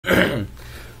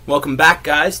Welcome back,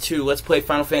 guys, to Let's Play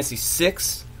Final Fantasy VI.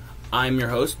 I'm your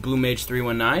host,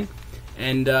 BlueMage319,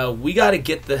 and we gotta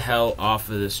get the hell off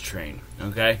of this train,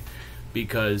 okay?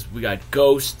 Because we got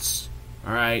ghosts,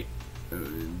 alright,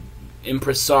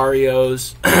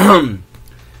 impresarios,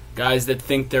 guys that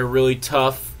think they're really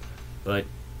tough, but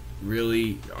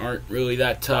really aren't really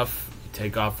that tough. You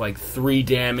take off like 3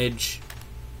 damage.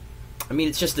 I mean,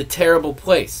 it's just a terrible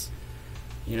place.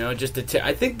 You know, just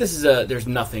I think this is there's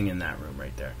nothing in that room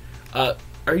right there.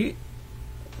 Are you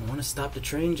want to stop the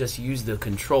train? Just use the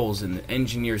controls in the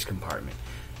engineer's compartment.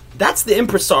 That's the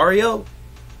impresario?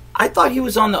 I thought he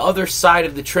was on the other side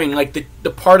of the train, like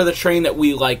the part of the train that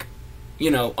we, like,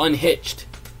 you know, unhitched.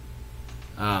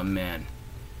 Oh, man.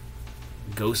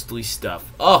 Ghostly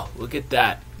stuff. Oh, look at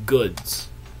that. Goods.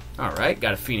 Alright,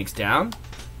 got a Phoenix down.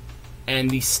 And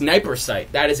the sniper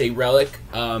sight, that is a relic.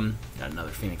 Got another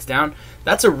Phoenix down.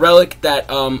 That's a relic that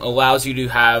allows you to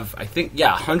have, I think,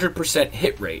 yeah, 100%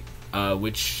 hit rate,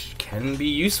 which can be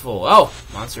useful. Oh,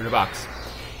 monster in a box.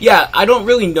 Yeah, I don't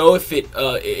really know if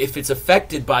it's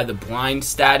affected by the blind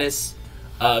status,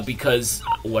 because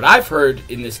what I've heard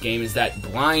in this game is that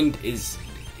blind is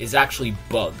actually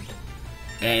bugged.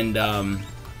 And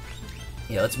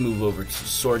yeah, let's move over to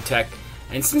Sword Tech.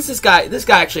 And since this guy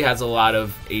actually has a lot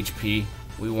of HP,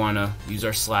 we want to use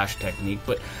our slash technique.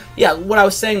 But yeah, what I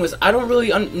was saying was I don't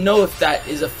really know if that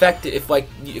is affected,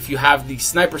 if you have the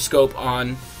sniper scope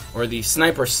on, or the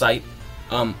sniper sight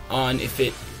on, if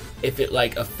it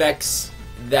like affects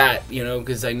that, you know,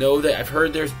 because I know that I've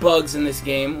heard there's bugs in this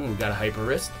game. We've got a hyper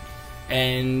wrist,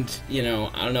 and you know,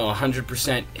 I don't know,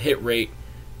 100% hit rate.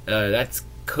 That's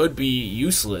could be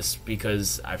useless,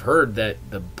 because I've heard that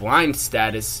the blind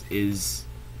status is,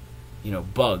 you know,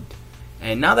 bugged.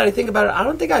 And now that I think about it, I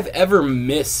don't think I've ever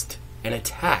missed an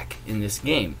attack in this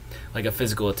game, like a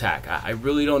physical attack. I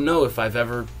really don't know if I've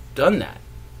ever done that.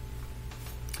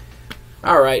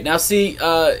 Alright, now see,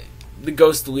 the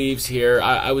ghost leaves here.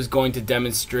 I was going to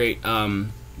demonstrate how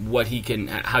you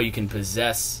can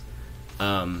possess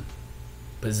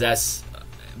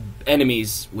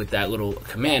enemies with that little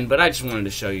command, but I just wanted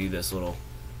to show you this little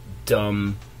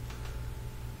dumb,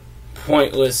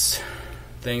 pointless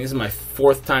thing. This is my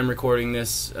 4th time recording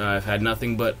this. I've had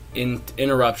nothing but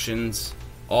interruptions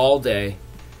all day,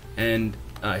 and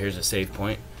here's a save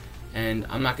point. And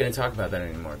I'm not going to talk about that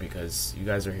anymore, because you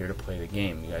guys are here to play the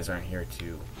game. You guys aren't here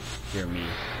to hear me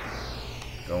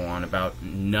go on about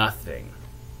nothing.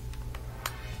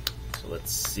 So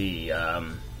let's see.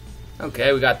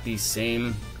 Okay, we got these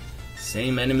same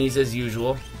enemies as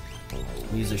usual.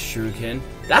 Use a shuriken.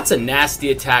 That's a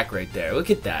nasty attack right there. Look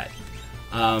at that.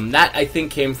 That I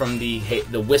think came from the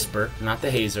whisper, not the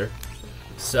hazer.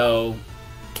 So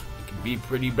it could be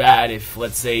pretty bad if,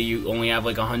 let's say, you only have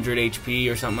like 100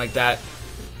 HP or something like that.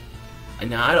 And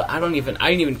now I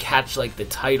didn't even catch like the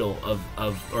title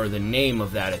of or the name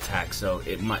of that attack. So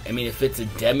it might. I mean, if it's a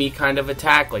demi kind of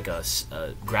attack, like a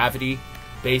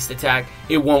gravity-based attack,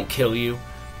 it won't kill you,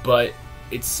 but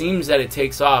it seems that it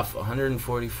takes off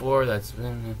 144. That's,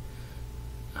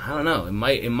 I don't know.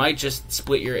 It might just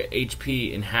split your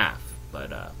HP in half.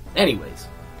 But anyways,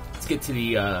 let's get to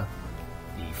the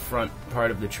front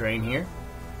part of the train here.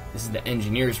 This is the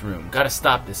engineer's room. Got to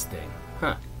stop this thing,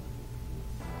 huh?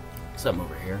 Something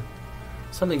over here.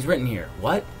 Something's written here.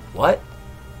 What? What?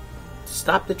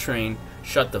 Stop the train.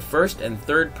 Shut the first and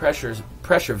third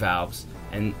pressure valves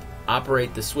and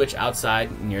operate the switch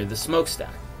outside near the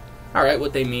smokestack. Alright,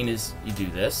 what they mean is you do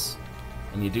this,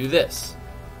 and you do this.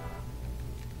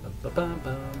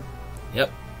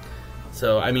 Yep.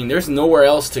 So, I mean, there's nowhere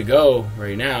else to go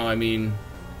right now. I mean,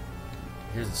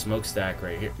 here's the smokestack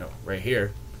right here. No, right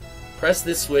here. Press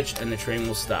this switch, and the train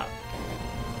will stop.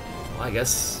 Well, I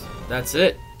guess that's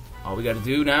it. All we gotta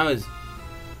do now is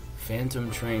Phantom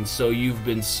Train. So you've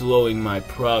been slowing my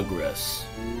progress.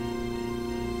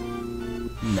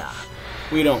 Nah.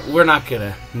 We're not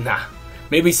gonna, nah.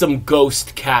 Maybe some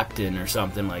ghost captain or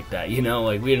something like that, you know?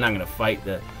 Like, we're not gonna fight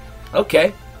the...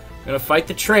 Okay, gonna fight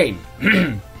the train.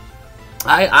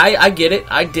 I get it.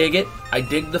 I dig it. I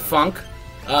dig the funk.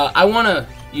 I wanna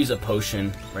use a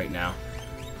potion right now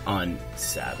on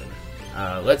Sabin.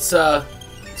 Let's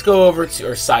go over to...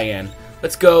 Or Cyan.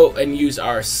 Let's go and use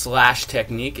our slash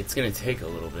technique. It's gonna take a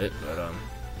little bit, but,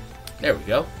 there we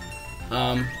go.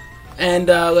 And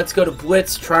let's go to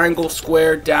Blitz, triangle,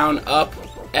 square, down, up,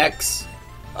 X.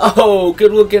 Oh,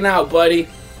 good looking out, buddy.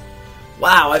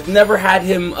 Wow, I've never had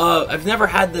him, I've never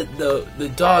had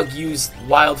the dog use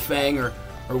Wild Fang or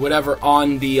whatever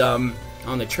on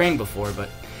the train before, but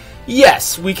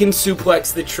yes, we can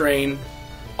suplex the train.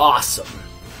 Awesome.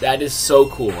 That is so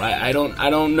cool. I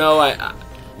don't know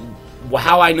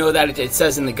how I know that, it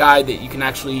says in the guide that you can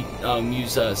actually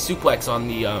use suplex on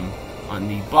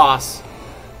the boss,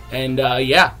 and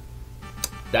yeah,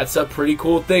 that's a pretty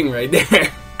cool thing right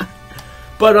there.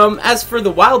 But as for the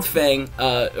Wild Fang,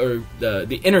 or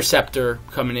the Interceptor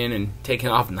coming in and taking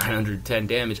off 910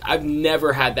 damage, I've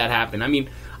never had that happen. I mean,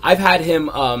 I've had him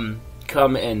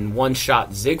come and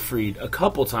one-shot Siegfried a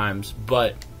couple times,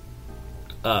 but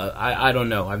I don't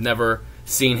know. I've never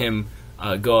seen him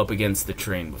go up against the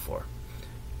train before.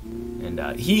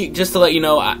 And he, just to let you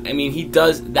know, I mean, he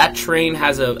does, that train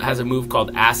has a move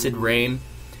called Acid Rain,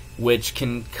 which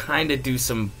can kind of do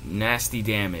some nasty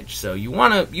damage. So you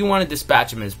wanna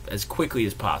dispatch him as quickly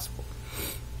as possible.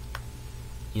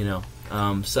 You know,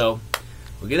 so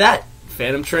look at that.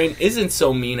 Phantom Train isn't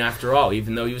so mean after all.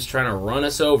 Even though he was trying to run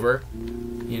us over,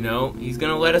 you know, he's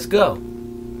gonna let us go.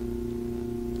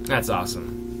 That's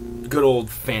awesome. Good old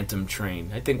Phantom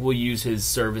Train. I think we'll use his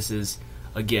services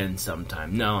again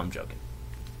sometime. No, I'm joking.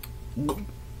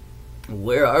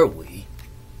 Where are we?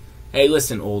 Hey,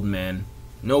 listen, old man.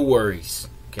 No worries.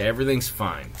 Okay, everything's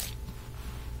fine.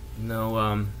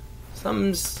 No,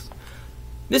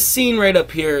 this scene right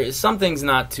up here, something's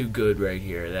not too good right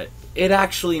here. That it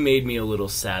actually made me a little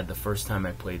sad the first time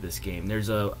I played this game. There's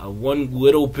a one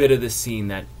little bit of the scene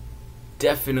that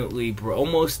definitely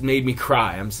almost made me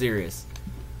cry. I'm serious.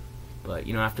 But,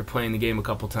 you know, after playing the game a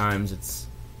couple times, it's...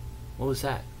 What was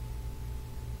that?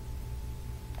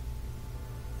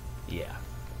 Yeah.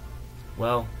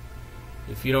 Well,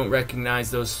 if you don't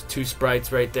recognize those two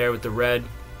sprites right there with the red,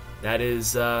 that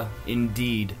is,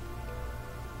 indeed...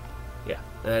 Yeah,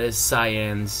 that is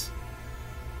Cyan's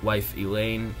wife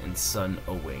Elaine and son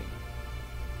Owain.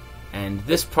 And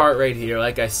this part right here,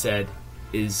 like I said,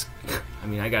 is... I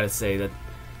mean, I gotta say that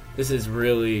this is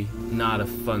really not a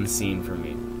fun scene for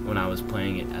me when I was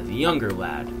playing it as a younger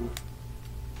lad.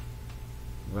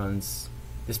 Runs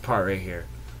this part right here,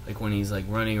 like when he's like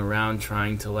running around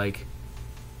trying to like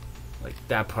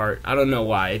that part. I don't know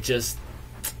why, it just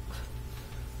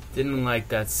didn't like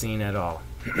that scene at all.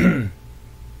 So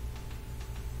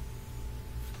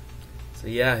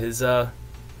yeah, his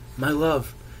my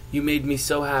love, you made me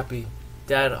so happy.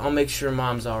 Dad, I'll make sure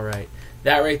mom's alright.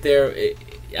 That right there,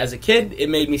 as a kid, it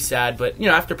made me sad, but, you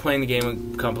know, after playing the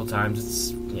game a couple times,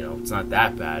 it's, you know, it's not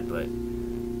that bad, but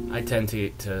I tend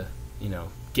to you know,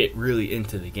 get really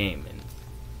into the game, and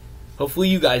hopefully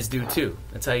you guys do too.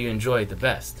 That's how you enjoy it the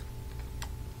best.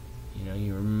 You know,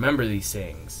 you remember these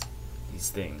things.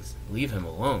 Leave him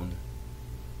alone.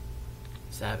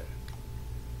 Sabin.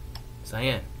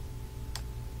 Cyan.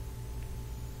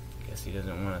 Guess he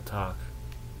doesn't want to talk.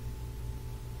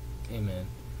 Hey man,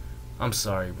 I'm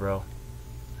sorry, bro.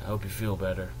 I hope you feel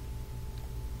better.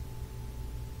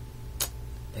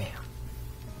 Damn.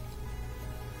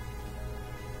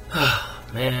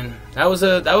 Man, that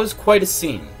was quite a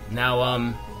scene.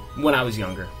 Now, when I was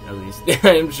younger, at least.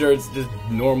 I'm sure it's just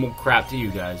normal crap to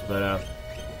you guys, but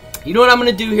you know what I'm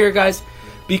gonna do here, guys?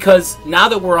 Because now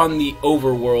that we're on the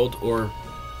overworld, or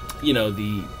you know,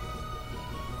 the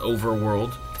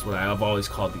overworld, that's what I've always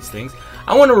called these things,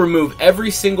 I want to remove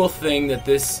every single thing that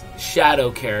this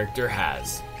Shadow character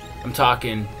has. I'm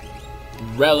talking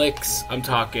relics, I'm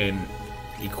talking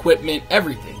equipment,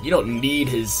 everything. You don't need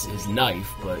his knife,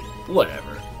 but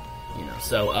whatever. You know,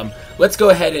 so let's go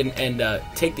ahead and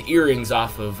take the earrings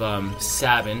off of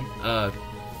Sabin,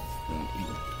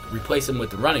 replace him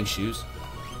with the running shoes.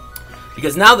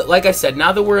 Because now that, like I said,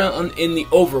 now that we're in the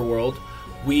overworld,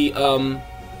 we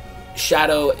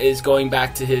Shadow is going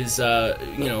back to his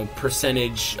you know,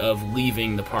 percentage of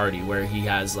leaving the party, where he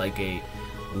has like a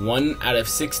 1 out of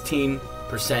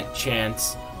 16%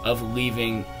 chance of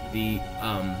leaving the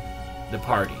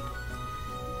party.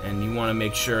 And you want to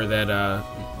make sure that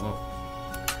well,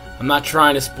 I'm not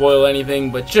trying to spoil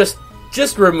anything, but just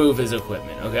remove his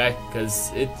equipment, okay?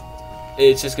 Because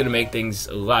it's just gonna make things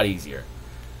a lot easier.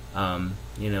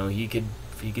 You know, he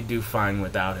could do fine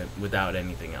without it, without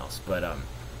anything else. But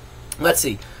let's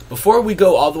see. Before we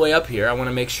go all the way up here, I want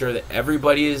to make sure that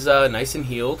everybody is nice and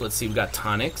healed. Let's see. We got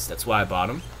tonics. That's why I bought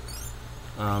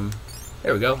them.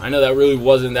 There we go. I know that really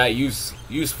wasn't that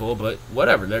useful, but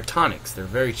whatever. They're tonics. They're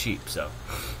very cheap. So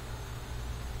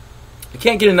I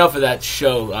can't get enough of that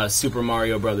show, Super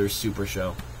Mario Brothers Super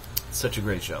Show. It's such a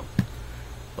great show.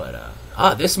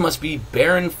 But this must be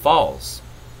Barren Falls.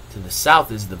 To the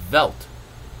south is the Veldt.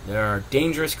 There are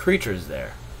dangerous creatures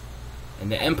there,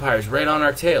 and the Empire's right on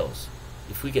our tails.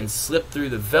 If we can slip through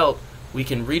the Veldt, we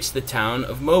can reach the town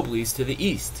of Mobli's to the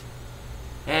east.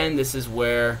 And this is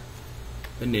where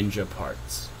the ninja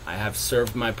parts. I have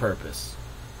served my purpose.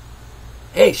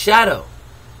 Hey, Shadow!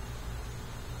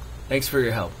 Thanks for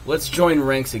your help. Let's join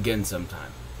ranks again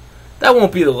sometime. That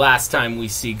won't be the last time we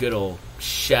see good old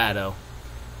Shadow.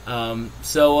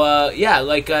 Yeah,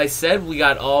 like I said, we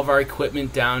got all of our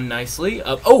equipment down nicely.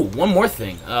 Oh, one more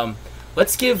thing.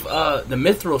 Let's give the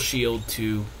Mithril Shield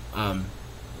to,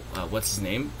 what's his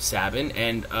name? Sabin,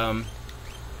 and,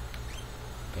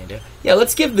 yeah,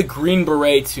 let's give the Green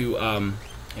Beret to,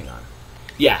 hang on.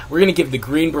 Yeah, we're gonna give the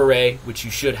Green Beret, which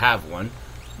you should have one,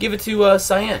 give it to,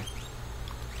 Cyan.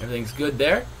 Everything's good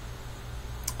there?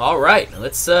 Alright, now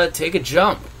let's, take a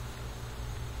jump.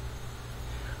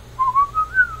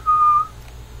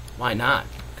 Why not?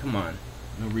 Come on.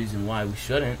 No reason why we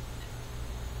shouldn't.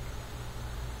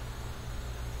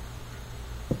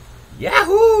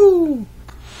 Yahoo!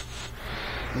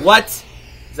 What?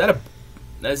 Is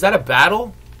that a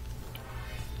battle?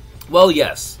 Well,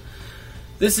 yes.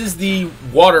 This is the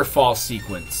waterfall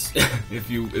sequence,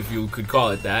 if you could call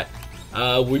it that.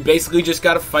 We basically just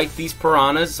got to fight these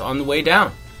piranhas on the way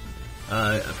down.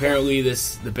 Apparently,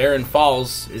 the Barren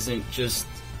Falls isn't just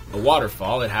a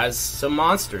waterfall; it has some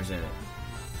monsters in it,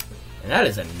 and that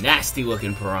is a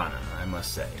nasty-looking piranha, I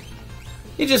must say.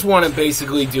 You just want to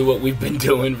basically do what we've been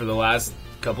doing for the last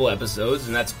couple episodes,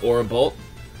 and that's Orabolt,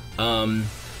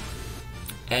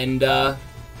 and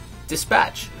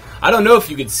Dispatch. I don't know if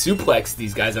you could suplex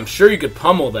these guys. I'm sure you could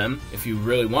pummel them if you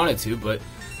really wanted to, but,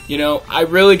 you know, I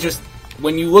really just...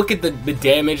 When you look at the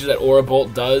damage that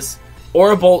Orabolt does,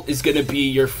 Orabolt is going to be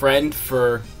your friend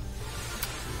for...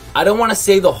 I don't want to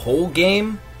say the whole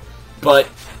game, but,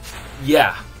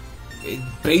 yeah.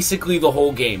 Basically the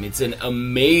whole game. It's an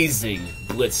amazing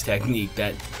blitz technique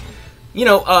that... You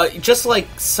know, just like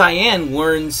Cyan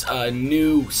learns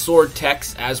new sword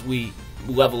techs as we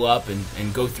level up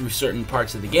and go through certain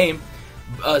parts of the game,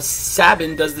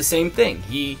 Sabin does the same thing.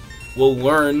 He will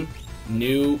learn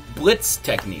new blitz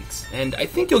techniques, and I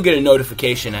think you'll get a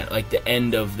notification at like the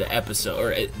end of the episode,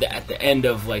 or at the end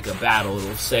of like a battle.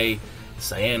 It'll say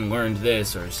Cyan learned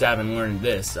this or Sabin learned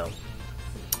this. So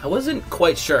I wasn't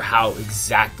quite sure how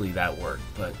exactly that worked,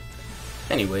 but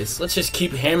anyways, let's just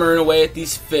keep hammering away at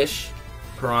these fish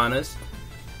piranhas.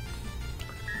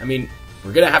 I mean,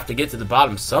 we're gonna have to get to the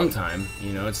bottom sometime.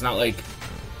 You know, it's not like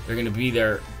they're gonna be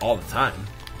there all the time.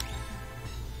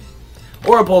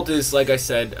 Orabolt is, like I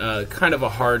said, kind of a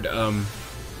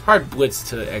hard blitz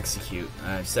to execute.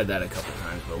 I've said that a couple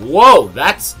times, but whoa,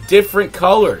 that's different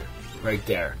color right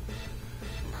there.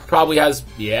 Probably has,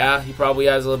 yeah, he probably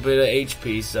has a little bit of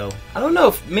HP, so I don't know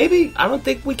if, maybe, I don't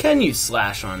think we can use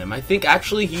Slash on him. I think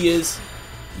actually he is,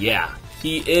 yeah,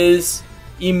 he is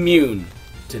immune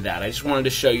to that. I just wanted to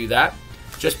show you that.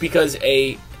 Just because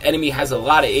a enemy has a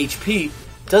lot of HP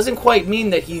doesn't quite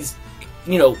mean that he's,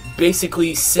 you know,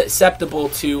 basically susceptible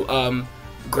to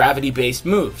gravity-based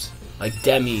moves like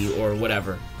Demi or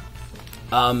whatever.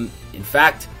 In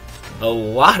fact, a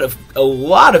lot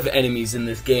of enemies in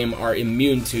this game are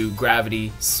immune to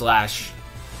gravity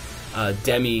 /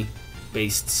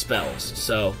 Demi-based spells.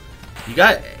 So you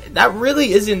got that.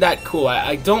 Really isn't that cool.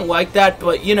 I don't like that,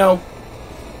 but you know.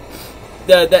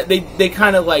 They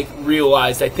kind of like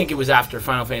realized, I think it was after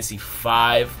Final Fantasy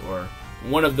V or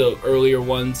one of the earlier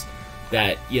ones,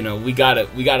 that, you know, we gotta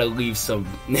leave some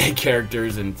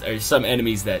characters or some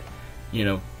enemies that, you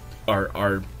know,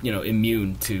 are you know,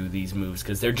 immune to these moves,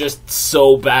 because they're just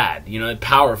so bad, you know, and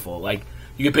powerful. Like,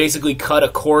 you could basically cut a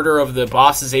quarter of the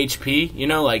boss's HP, you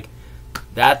know, like,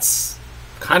 that's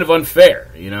kind of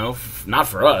unfair, you know, not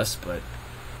for us, but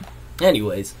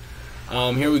anyways,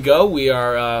 here we go. We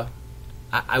are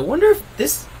I wonder if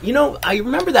this, you know, I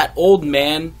remember that old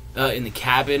man in the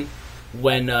cabin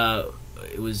when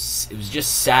it was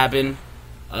just Sabin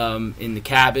in the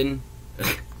cabin.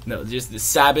 No, just the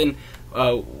Sabin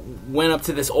went up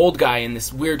to this old guy in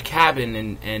this weird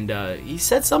cabin, and he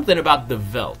said something about the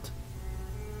Veld.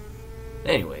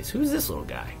 Anyways, who's this little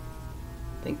guy?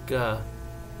 I think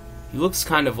he looks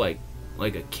kind of like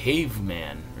a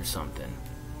caveman or something.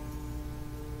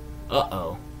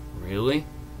 Uh-oh. Really?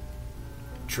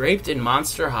 Draped in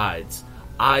monster hides,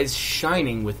 eyes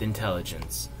shining with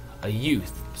intelligence, a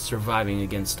youth surviving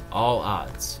against all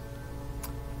odds.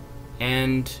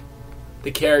 And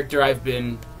the character I've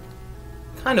been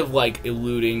kind of like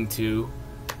alluding to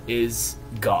is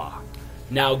Gaw.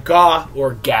 Now, Gaw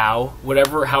or Gao,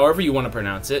 however you want to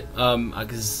pronounce it,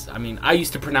 because I mean, I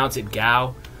used to pronounce it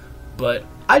Gao, but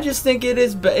I just think it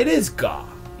is Gaw.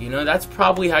 You know, that's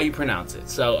probably how you pronounce it.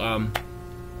 So,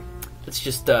 let's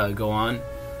just go on.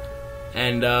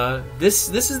 And this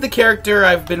is the character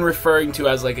I've been referring to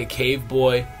as like a cave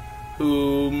boy,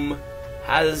 whom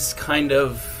has kind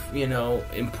of, you know,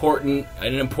 an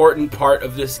important part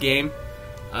of this game,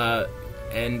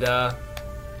 and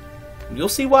You'll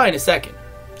see why in a second.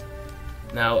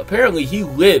 Now, apparently he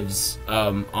lives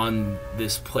on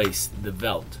this place, the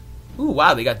Veldt. Ooh,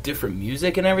 wow, they got different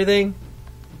music and everything.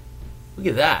 Look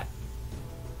at that.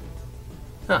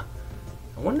 Huh.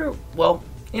 I wonder, well,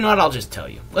 you know what, I'll just tell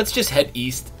you. Let's just head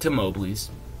east to Mobley's.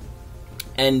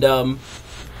 And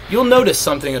you'll notice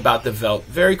something about the Veldt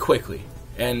very quickly.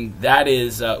 And that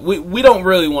is, we don't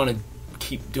really want to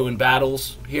keep doing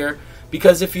battles here.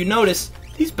 Because if you notice,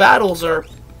 these battles are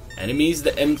enemies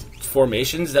and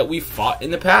formations that we've fought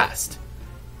in the past.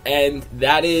 And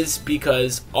that is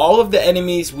because all of the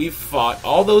enemies we've fought,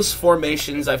 all those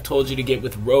formations I've told you to get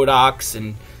with Rhodoks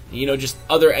and, you know, just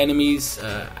other enemies,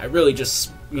 I really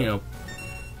just, you know,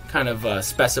 kind of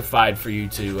specified for you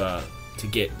to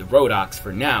get the Rhodoks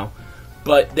for now.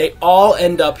 But they all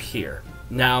end up here.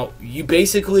 Now, you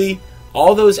basically,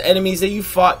 all those enemies that you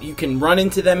fought, you can run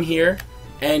into them here.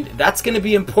 And that's going to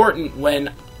be important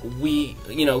when we,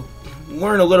 you know,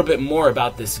 learn a little bit more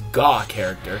about this Gaw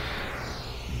character.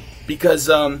 Because,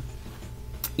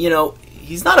 you know,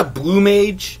 he's not a blue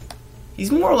mage.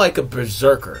 He's more like a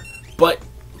berserker. But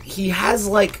he has,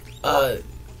 like, a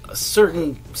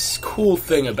certain cool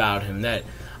thing about him that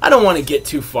I don't want to get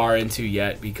too far into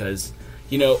yet. Because,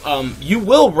 you know, you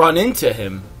will run into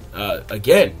him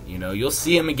again. You know, you'll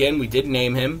see him again. We did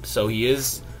name him. So he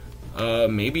is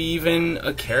maybe even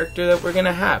a character that we're going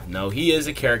to have. No, he is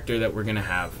a character that we're going to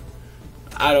have.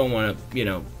 I don't want to, you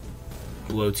know,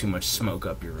 blow too much smoke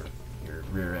up your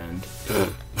rear end.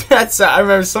 I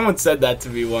remember someone said that to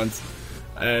me once,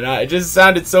 and it just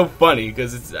sounded so funny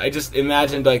because I just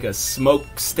imagined like a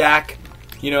smokestack,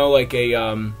 you know, like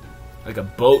a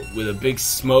boat with a big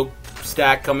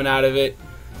smokestack coming out of it,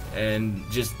 and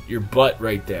just your butt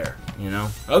right there, you know.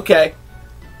 Okay,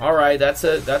 all right, that's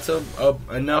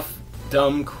enough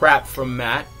dumb crap from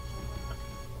Matt.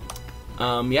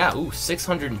 Yeah, ooh,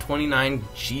 629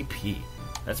 GP.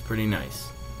 That's pretty nice.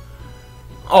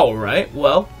 Alright,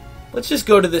 well, let's just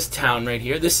go to this town right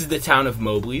here. This is the town of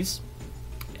Mobley's.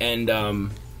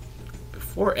 And,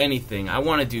 before anything, I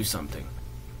want to do something.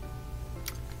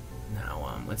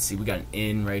 Now, let's see, we got an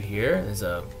inn right here. There's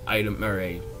a item, or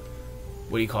a,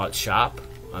 what do you call it, shop?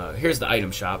 Here's the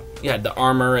item shop. You had the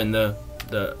armor and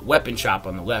the weapon shop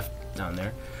on the left down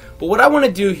there. But what I want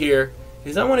to do here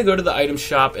is I want to go to the item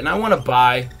shop and I want to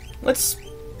buy, let's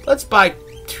buy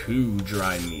 2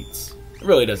 dry meats. It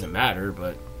really doesn't matter,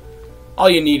 but all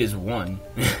you need is 1.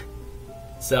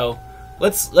 So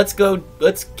let's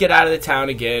get out of the town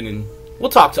again, and we'll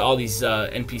talk to all these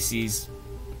NPCs,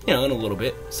 you know, in a little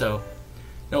bit. So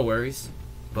no worries.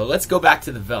 But let's go back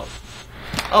to the Veldt.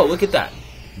 Oh, look at that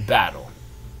battle.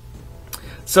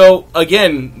 So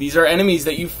again, these are enemies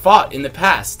that you fought in the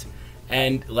past.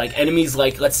 And like enemies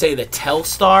like, let's say, the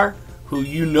Telstar, who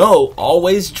you know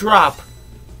always drop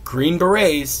green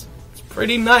berets. It's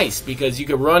pretty nice because you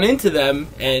can run into them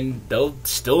and they'll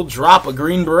still drop a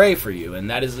green beret for you, and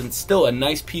that is still a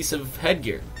nice piece of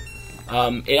headgear.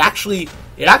 It actually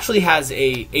has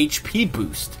a HP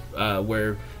boost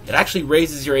where it actually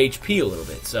raises your HP a little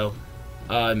bit. So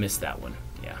I missed that one.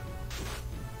 Yeah.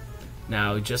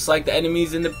 Now, just like the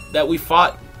enemies that we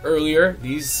fought earlier,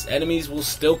 these enemies will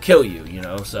still kill you, you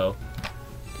know, so,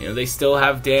 you know, they still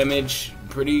have damage,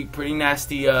 pretty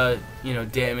nasty, you know,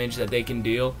 damage that they can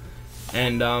deal,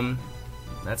 and,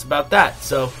 that's about that.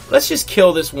 So, let's just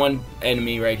kill this one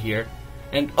enemy right here,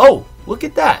 and, oh, look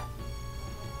at that.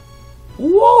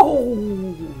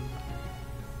 Whoa!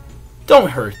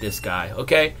 Don't hurt this guy,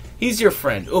 okay? He's your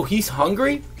friend. Oh, he's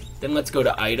hungry? Then let's go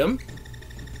to item.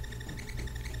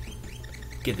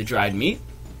 Get the dried meat.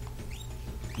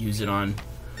 Use it on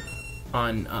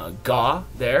Gaw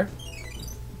there.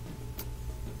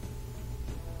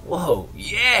 Whoa,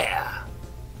 yeah!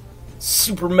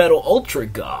 Super Metal Ultra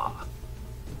Gaw.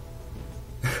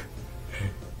 I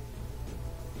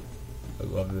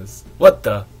love this. What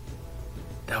the?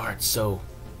 Thou art so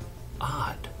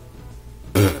odd.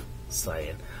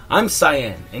 Cyan. I'm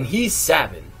Cyan, and he's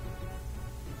Sabin.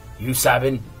 You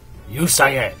Sabin, you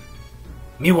Cyan.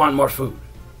 Me want more food.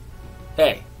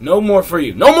 Hey, no more for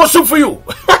you. No more soup for you!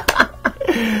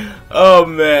 Oh,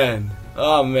 man.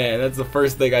 Oh, man. That's the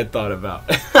first thing I thought about.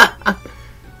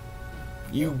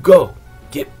 You go.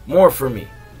 Get more for me.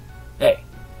 Hey,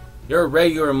 you're a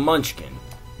regular munchkin.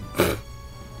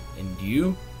 And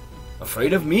you?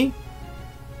 Afraid of me?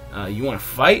 You want to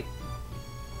fight?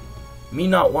 Me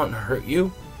not wanting to hurt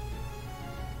you?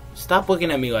 Stop looking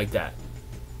at me like that.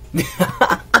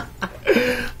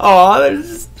 Aw, there's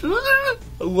just...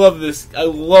 I love this. I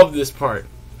love this part.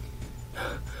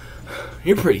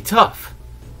 You're pretty tough.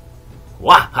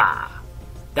 Waha!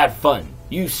 That fun.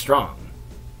 You strong.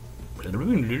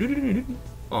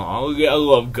 Oh, I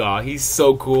love Gaw. He's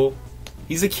so cool.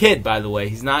 He's a kid, by the way.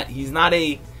 He's not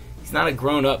a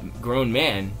grown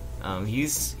man.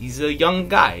 He's a young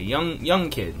guy, young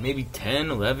kid, maybe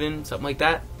 10, 11, something like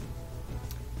that.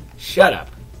 Shut up.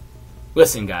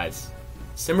 Listen, guys.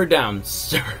 Simmer down,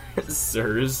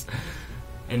 sirs.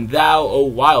 And thou, O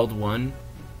wild one,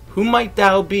 who might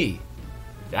thou be?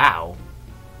 Thou.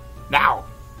 Thou.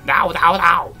 Thou. Thou.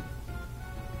 Thou.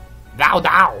 Thou.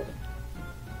 Thou.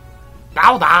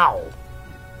 Thou.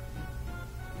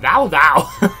 Thou. Thou.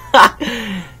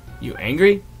 You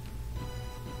angry?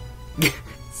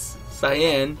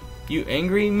 Cyan, you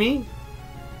angry me?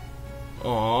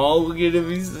 Oh, look at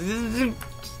him.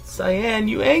 Cyan,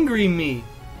 you angry me?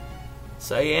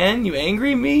 Cyan, you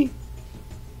angry me?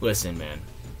 Listen, man.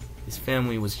 His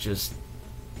family was just...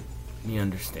 Me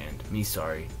understand. Me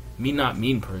sorry. Me not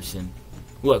mean person.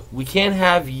 Look, we can't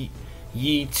have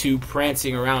ye two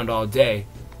prancing around all day.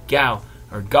 Gaw,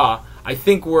 I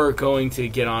think we're going to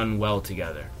get on well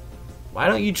together. Why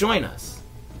don't you join us?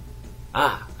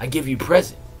 Ah, I give you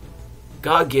present.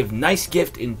 God give nice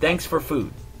gift in thanks for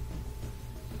food.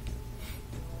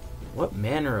 What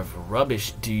manner of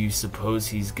rubbish do you suppose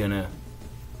he's gonna...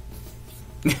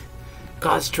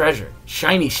 God's treasure.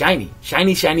 Shiny, shiny.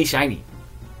 Shiny, shiny, shiny.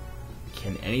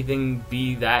 Can anything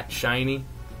be that shiny?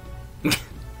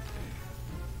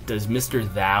 Does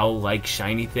Mr. Thou like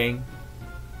shiny thing?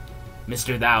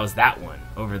 Mr. Thou is that one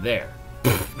over there.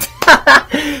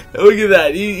 Look at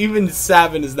that. Even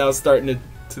Savin is now starting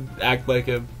to act like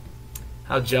a...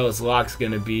 How jealous Locke's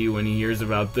gonna be when he hears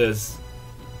about this.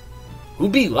 Who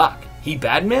be Locke? He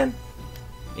bad man?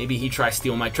 Maybe he try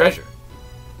steal my treasure.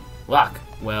 Locke,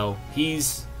 well,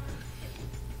 he's...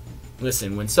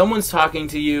 Listen, when someone's talking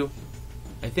to you,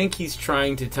 I think he's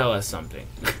trying to tell us something.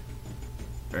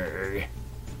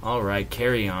 Alright,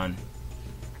 carry on.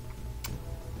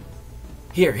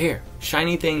 Here.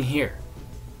 Shiny thing here.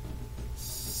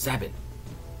 Sabin.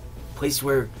 Place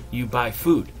where you buy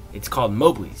food. It's called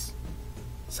Mobley's.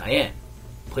 Cyan.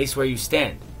 Place where you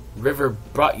stand. River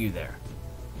brought you there.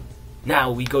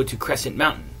 Now we go to Crescent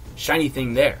Mountain. Shiny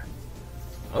thing there.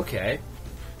 Okay.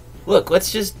 Look,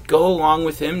 let's just go along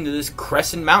with him to this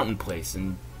Crescent Mountain place,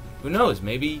 and who knows,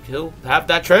 maybe he'll have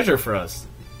that treasure for us.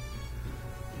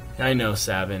 I know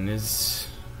Savin is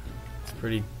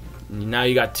pretty... Now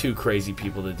you got two crazy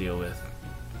people to deal with.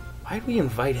 Why'd we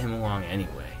invite him along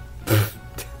anyway?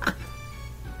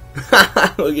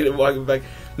 Look at him walking back.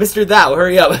 Mr. Thou,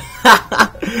 hurry up.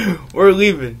 We're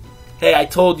leaving. Hey, I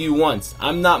told you once,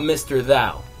 I'm not Mr.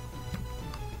 Thou.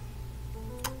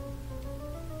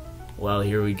 Well,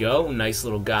 here we go. Nice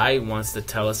little guy wants to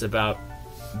tell us about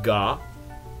Gaw.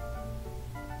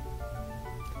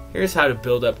 Here's how to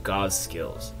build up Gaw's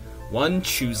skills. 1.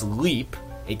 Choose Leap,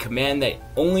 a command that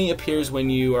only appears when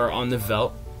you are on the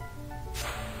Veldt.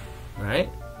 Right?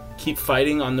 Keep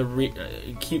fighting on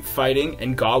the keep fighting,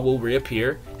 and Gaw will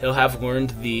reappear. He'll have learned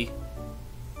the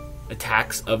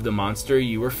attacks of the monster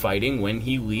you were fighting when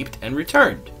he leaped and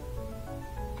returned.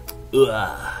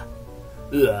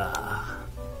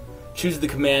 Choose the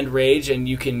command Rage, and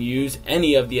you can use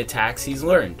any of the attacks he's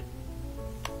learned.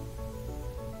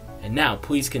 And now,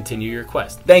 please continue your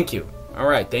quest. Thank you.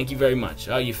 Alright, thank you very much.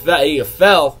 Oh, you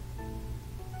fell.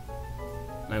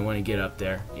 Might want to get up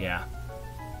there. Yeah.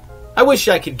 I wish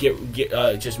I could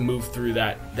just move through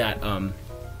that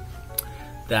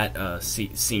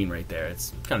scene right there.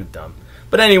 It's kind of dumb.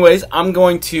 But anyways, I'm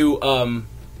going to I'm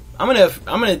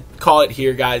gonna call it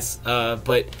here, guys.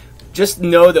 But just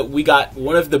know that we got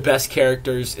one of the best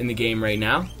characters in the game right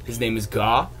now. His name is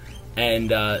Gaw, and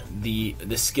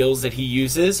the skills that he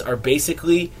uses are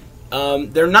basically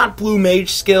they're not blue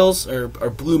mage skills or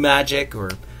blue magic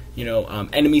or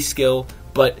enemy skill,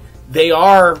 but they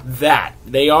are that.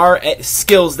 They are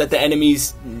skills that the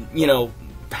enemies,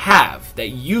 have, that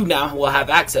you now will have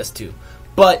access to.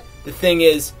 But the thing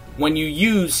is, when you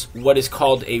use what is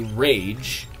called a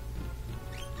rage,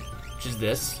 which is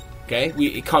this, okay?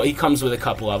 He comes with a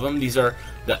couple of them. These are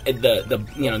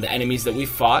the enemies that we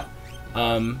fought.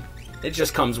 It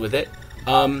just comes with it.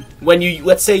 When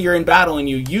let's say you're in battle and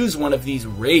you use one of these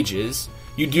rages,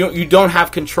 you don't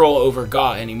have control over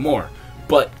Gaw anymore.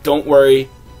 But don't worry.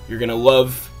 You're going to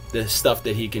love the stuff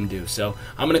that he can do. So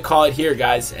I'm going to call it here,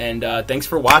 guys. And thanks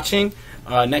for watching.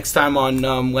 Next time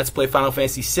on Let's Play Final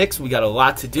Fantasy VI, we got a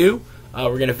lot to do.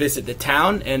 We're going to visit the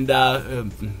town, and we're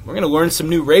going to learn some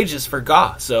new rages for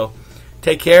Gaw. So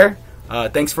take care.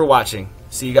 Thanks for watching.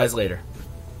 See you guys later.